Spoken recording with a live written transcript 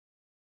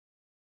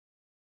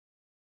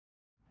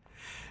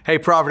Hey,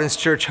 Providence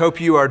Church,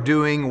 hope you are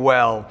doing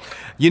well.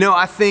 You know,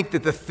 I think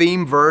that the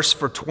theme verse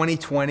for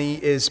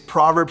 2020 is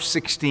Proverbs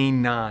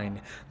 16:9.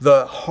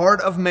 The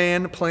heart of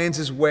man plans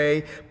his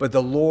way, but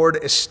the Lord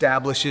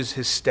establishes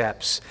his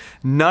steps.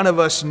 None of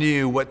us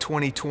knew what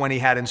 2020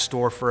 had in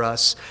store for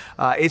us.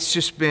 It's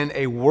just been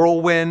a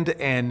whirlwind,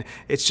 and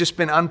it's just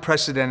been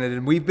unprecedented.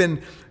 And we've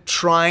been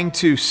trying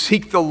to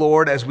seek the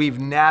Lord as we've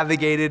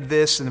navigated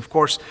this. And of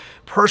course,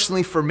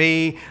 personally for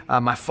me,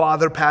 my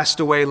father passed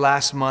away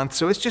last month.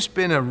 So it's just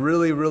been a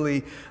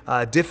really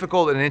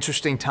difficult and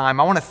interesting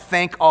time. I want to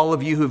thank all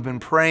of you who've been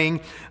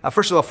praying,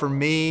 first of all, for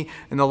me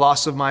and the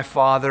loss of my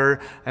father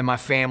and my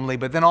family,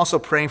 but then also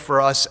praying for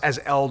us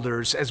as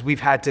elders as we've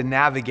had to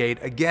navigate,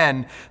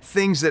 again,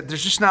 things that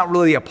there's just not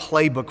really a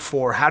playbook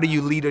for. How do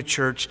you lead a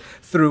church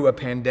through a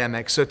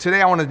pandemic? So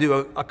today I want to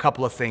do a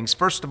couple of things.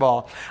 First of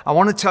all, I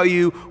want to tell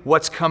you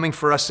what's coming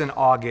for us in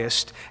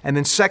August. And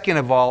then second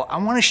of all, I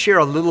want to share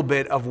a little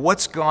bit of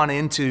what's gone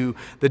into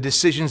the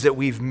decisions that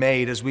we've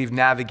made as we've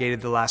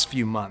navigated the last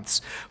few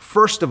months.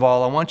 First of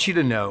all, I want you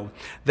to know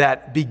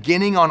that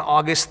beginning on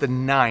August the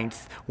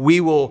 9th,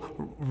 we will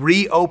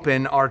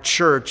reopen our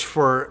church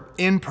for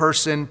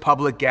in-person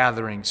public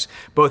gatherings,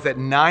 both at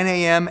 9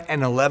 a.m.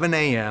 and 11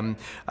 a.m.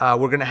 We're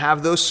going to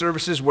have those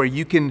services where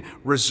you can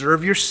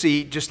reserve your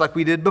seat, just like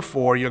we did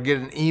before. You'll get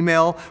an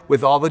email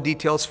with all the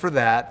details for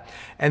that.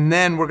 And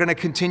then we're going to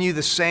continue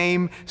the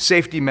same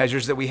safety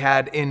measures that we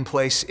had in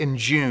place in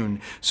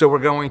June. So we're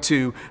going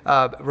to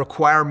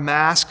require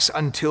masks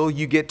until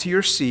you get to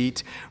your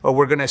seat.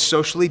 We're going to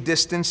socially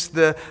distance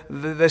the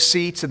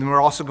seats, and then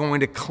we're also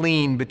going to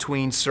clean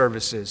between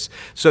services.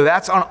 So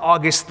that's on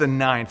August the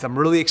 9th. I'm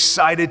really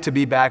excited to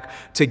be back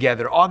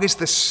together. August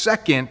the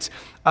 2nd,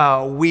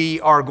 we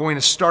are going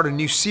to start a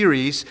new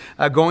series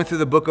going through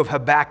the book of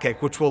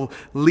Habakkuk, which will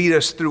lead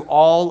us through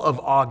all of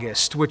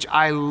August, which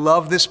I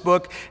love this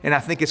book, and I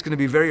think it's going to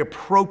be very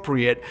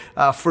appropriate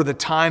for the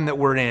time that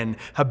we're in.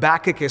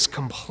 Habakkuk is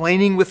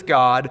complaining with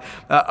God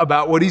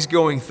about what he's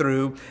going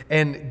through,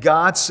 and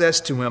God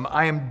says to him,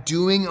 I am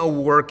doing a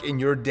work in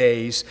your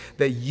days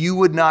that you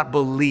would not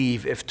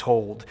believe if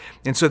told.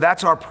 And so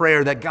that's our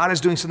prayer, that God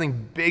is doing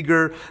something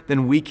bigger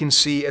than we can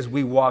see as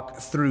we walk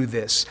through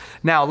this.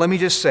 Now, let me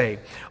just say,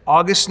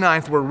 August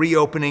 9th, we're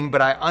reopening,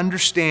 but I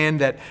understand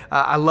that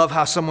I love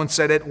how someone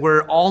said it.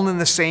 We're all in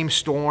the same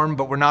storm,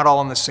 but we're not all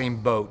in the same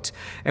boat.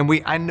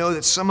 And I know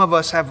that some of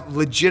us have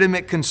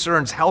legitimate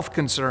concerns, health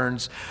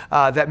concerns,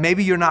 that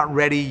maybe you're not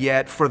ready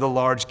yet for the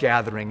large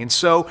gathering. And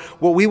so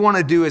what we want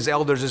to do as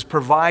elders is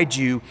provide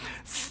you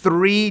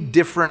 3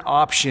 different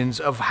options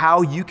of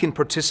how you can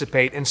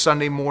participate in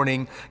Sunday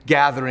morning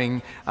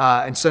gathering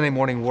and Sunday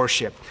morning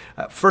worship.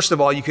 First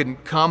of all, you can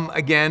come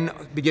again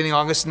beginning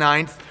August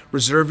 9th,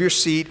 reserve your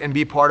seat, and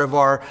be part of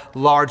our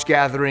large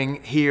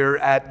gathering here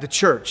at the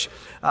church.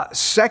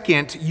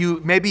 Second,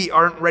 you maybe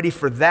aren't ready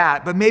for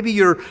that, but maybe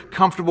you're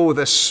comfortable with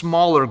a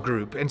smaller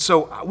group. And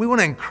so we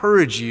want to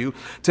encourage you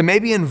to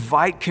maybe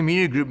invite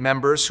community group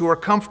members who are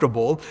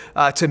comfortable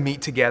to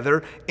meet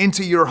together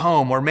into your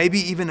home, or maybe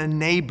even a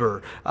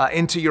neighbor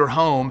into your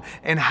home,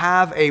 and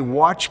have a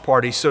watch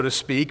party, so to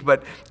speak,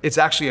 but it's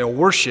actually a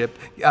worship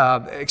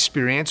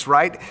experience,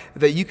 right?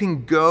 That you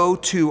can go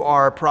to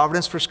our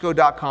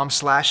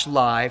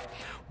providencefrisco.com/live,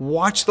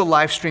 watch the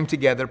live stream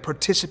together,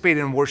 participate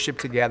in worship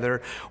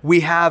together. We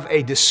have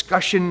a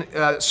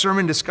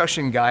sermon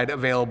discussion guide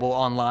available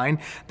online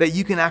that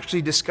you can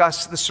actually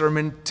discuss the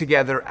sermon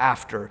together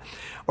after.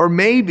 Or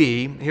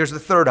maybe, here's the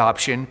third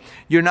option,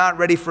 you're not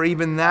ready for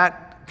even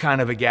that kind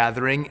of a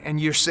gathering,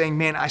 and you're saying,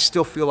 man, I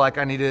still feel like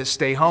I need to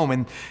stay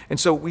home. And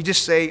so we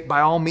just say,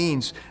 by all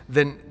means,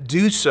 then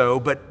do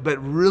so, but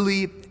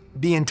really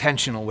be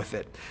intentional with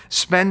it.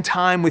 Spend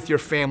time with your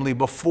family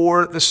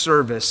before the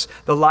service.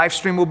 The live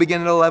stream will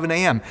begin at 11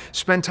 a.m.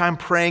 Spend time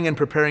praying and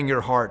preparing your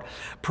heart.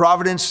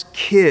 Providence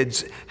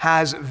Kids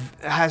has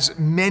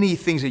many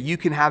things that you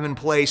can have in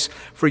place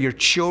for your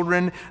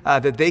children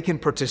that they can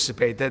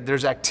participate. That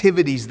there's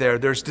activities there.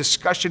 There's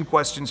discussion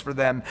questions for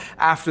them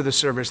after the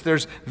service.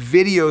 There's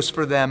videos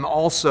for them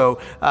also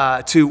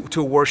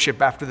to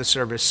worship after the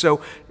service.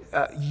 So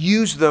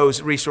use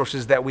those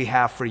resources that we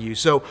have for you.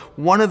 So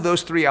one of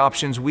those 3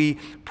 options, we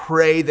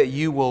pray that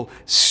you will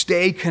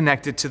stay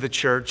connected to the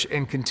church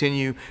and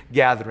continue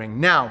gathering.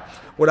 Now,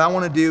 what I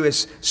want to do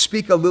is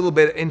speak a little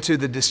bit into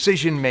the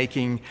decision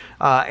making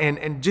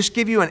and just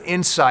give you an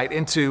insight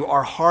into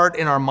our heart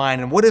and our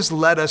mind and what has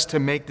led us to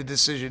make the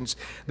decisions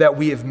that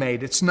we have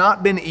made. It's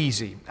not been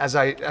easy. As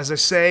I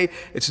say,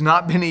 it's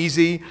not been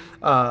easy.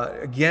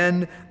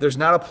 Again, there's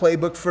not a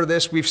playbook for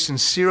this. We've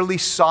sincerely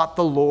sought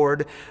the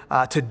Lord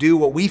to do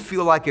what we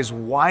feel like is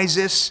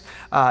wisest,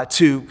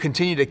 to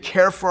continue to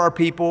care for our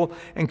people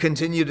and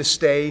continue to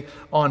stay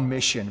on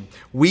mission.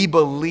 We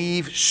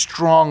believe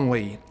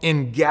strongly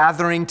in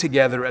gathering gathering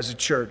together as a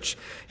church.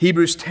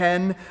 Hebrews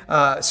 10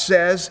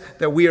 says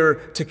that we are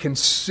to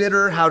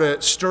consider how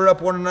to stir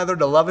up one another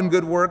to love and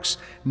good works,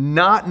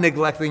 not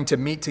neglecting to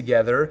meet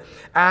together,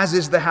 as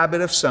is the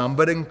habit of some,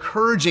 but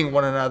encouraging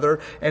one another,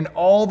 and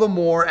all the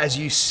more as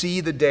you see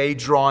the day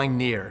drawing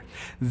near.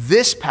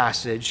 This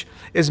passage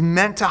is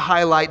meant to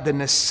highlight the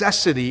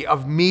necessity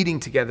of meeting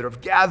together,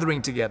 of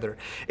gathering together.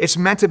 It's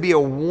meant to be a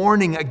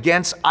warning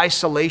against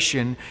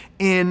isolation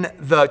in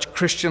the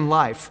Christian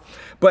life.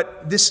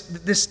 But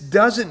this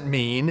doesn't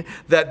mean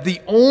that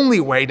the only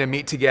way to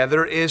meet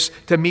together is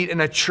to meet in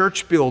a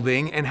church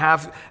building and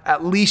have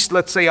at least,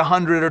 let's say,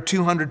 100 or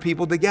 200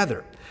 people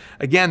together.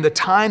 Again, the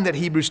time that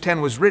Hebrews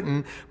 10 was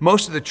written,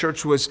 most of the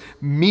church was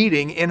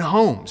meeting in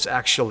homes,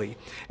 actually.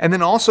 And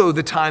then also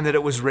the time that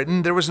it was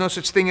written, there was no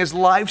such thing as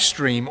live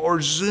stream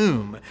or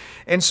Zoom.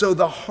 And so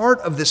the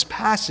heart of this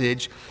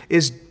passage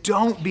is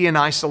don't be in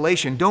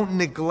isolation. Don't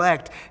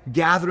neglect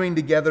gathering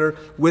together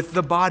with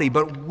the body.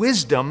 But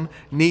wisdom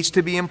needs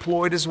to be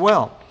employed as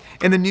well.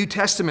 In the New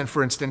Testament,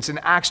 for instance, in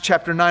Acts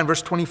chapter 9,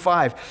 verse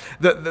 25,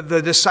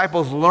 the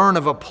disciples learn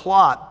of a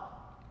plot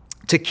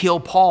to kill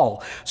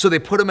Paul. So they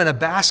put him in a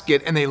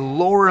basket and they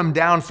lower him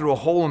down through a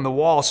hole in the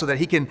wall so that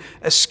he can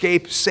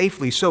escape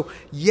safely. So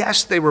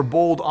yes, they were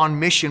bold on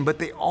mission, but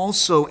they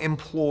also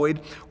employed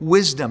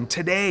wisdom.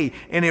 Today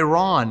in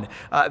Iran,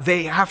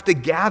 they have to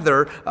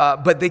gather,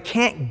 but they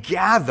can't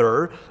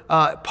gather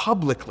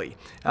publicly.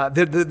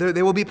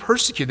 They will be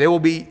persecuted. They will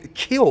be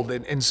killed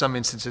in some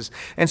instances.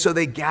 And so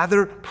they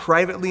gather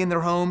privately in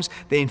their homes.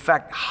 They, in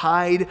fact,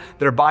 hide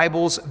their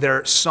Bibles,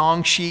 their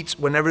song sheets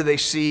whenever they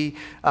see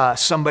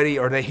somebody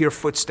or they hear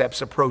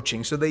footsteps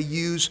approaching. So they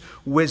use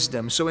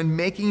wisdom. So in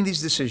making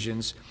these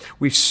decisions,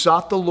 we've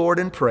sought the Lord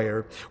in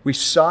prayer. We've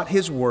sought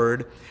His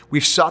word.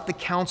 We've sought the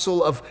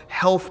counsel of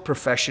health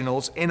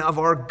professionals and of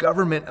our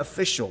government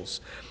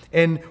officials.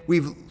 And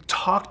we've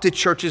talked to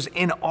churches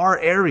in our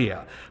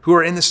area who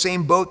are in the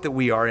same boat that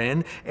we are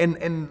in.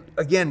 And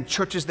again,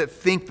 churches that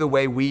think the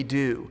way we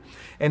do.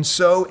 And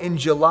so in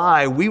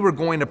July, we were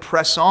going to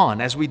press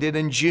on as we did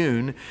in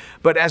June.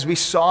 But as we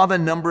saw the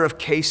number of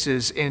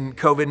cases in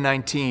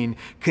COVID-19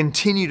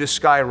 continue to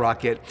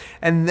skyrocket,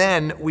 and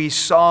then we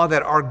saw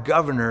that our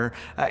governor,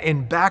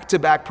 in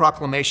back-to-back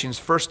proclamations,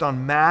 first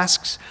on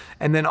masks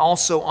and then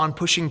also on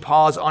pushing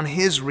pause on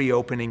his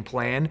reopening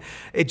plan,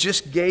 it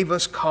just gave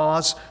us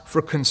cause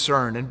for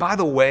concern. And by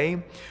the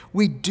way,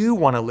 we do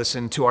want to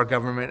listen to our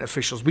government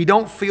officials. We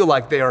don't feel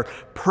like they are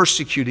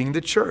persecuting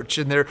the church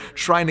and they're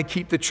trying to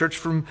keep the church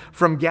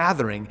from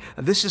gathering.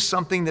 This is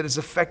something that is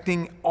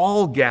affecting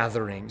all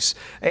gatherings.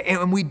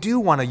 And we do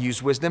want to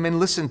use wisdom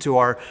and listen to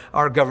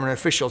our government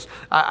officials.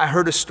 I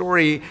heard a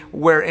story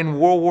where in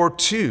World War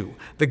II,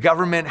 the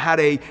government had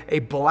a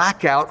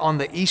blackout on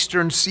the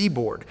eastern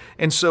seaboard.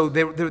 And so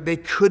they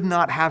could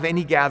not have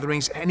any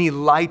gatherings, any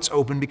lights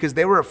open because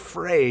they were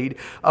afraid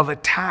of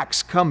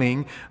attacks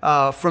coming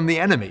from the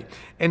enemy.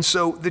 And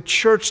so the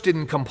church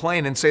didn't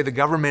complain and say the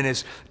government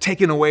is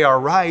taking away our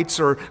rights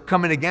or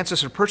coming against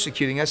us or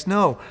persecuting us.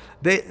 No,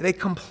 they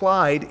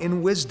complied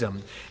in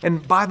wisdom.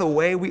 And by the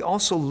way, we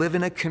also live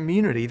in a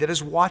community that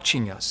is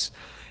watching us.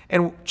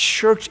 And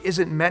church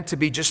isn't meant to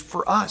be just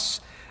for us.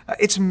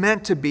 It's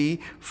meant to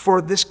be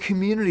for this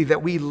community,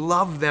 that we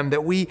love them,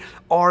 that we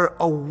are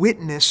a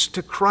witness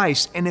to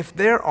Christ. And if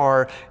there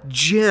are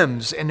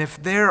gyms and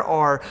if there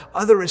are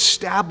other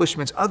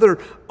establishments, other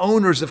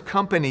owners of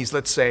companies,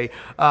 let's say,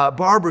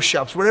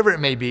 barbershops, whatever it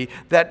may be,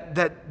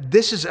 that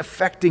this is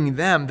affecting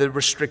them, the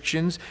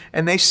restrictions,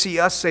 and they see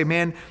us say,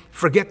 man,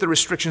 forget the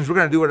restrictions, we're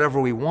going to do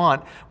whatever we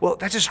want. Well,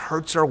 that just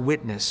hurts our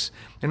witness.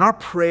 And our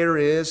prayer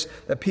is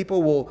that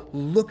people will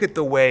look at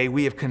the way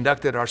we have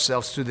conducted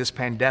ourselves through this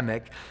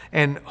pandemic,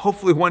 and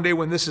hopefully one day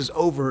when this is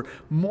over,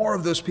 more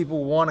of those people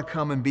will want to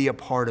come and be a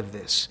part of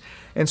this.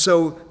 And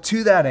so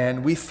to that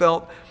end, we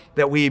felt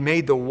that we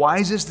made the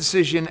wisest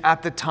decision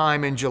at the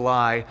time in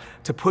July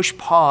to push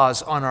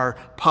pause on our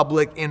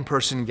public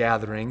in-person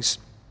gatherings.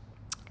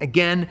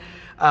 Again,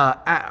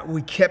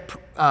 we kept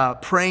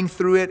praying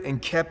through it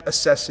and kept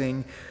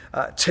assessing.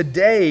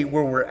 Today,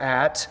 where we're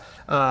at,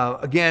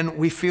 again,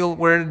 we feel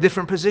we're in a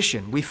different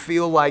position. We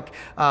feel like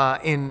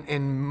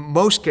in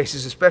most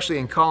cases, especially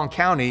in Collin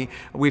County,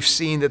 we've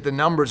seen that the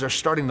numbers are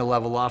starting to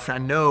level off.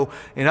 And I know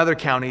in other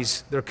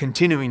counties, they're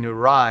continuing to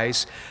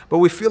rise. But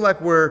we feel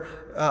like we're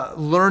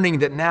learning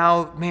that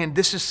now, man,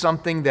 this is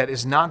something that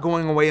is not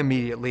going away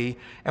immediately,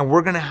 and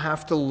we're going to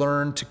have to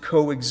learn to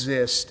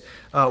coexist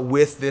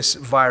with this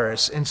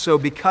virus. And so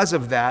because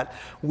of that,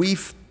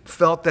 we've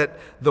felt that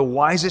the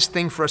wisest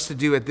thing for us to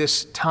do at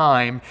this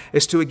time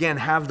is to, again,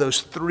 have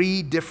those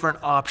three different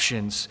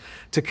options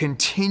to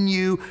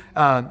continue,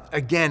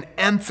 again,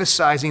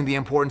 emphasizing the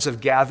importance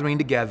of gathering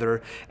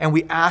together. And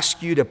we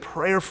ask you to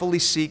prayerfully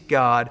seek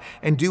God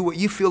and do what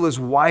you feel is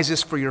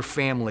wisest for your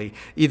family,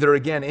 either,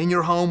 again, in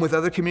your home with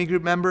other community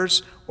group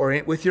members or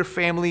with your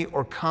family,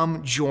 or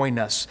come join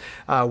us.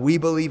 We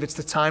believe it's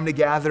the time to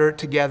gather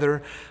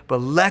together, but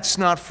let's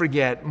not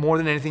forget, more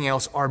than anything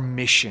else, our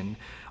mission.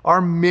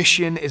 Our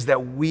mission is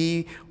that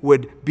we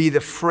would be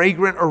the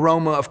fragrant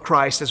aroma of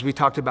Christ, as we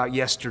talked about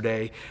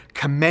yesterday,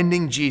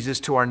 commending Jesus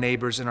to our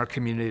neighbors and our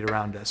community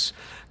around us.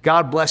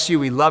 God bless you.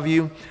 We love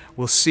you.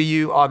 We'll see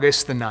you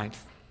August the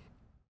 9th.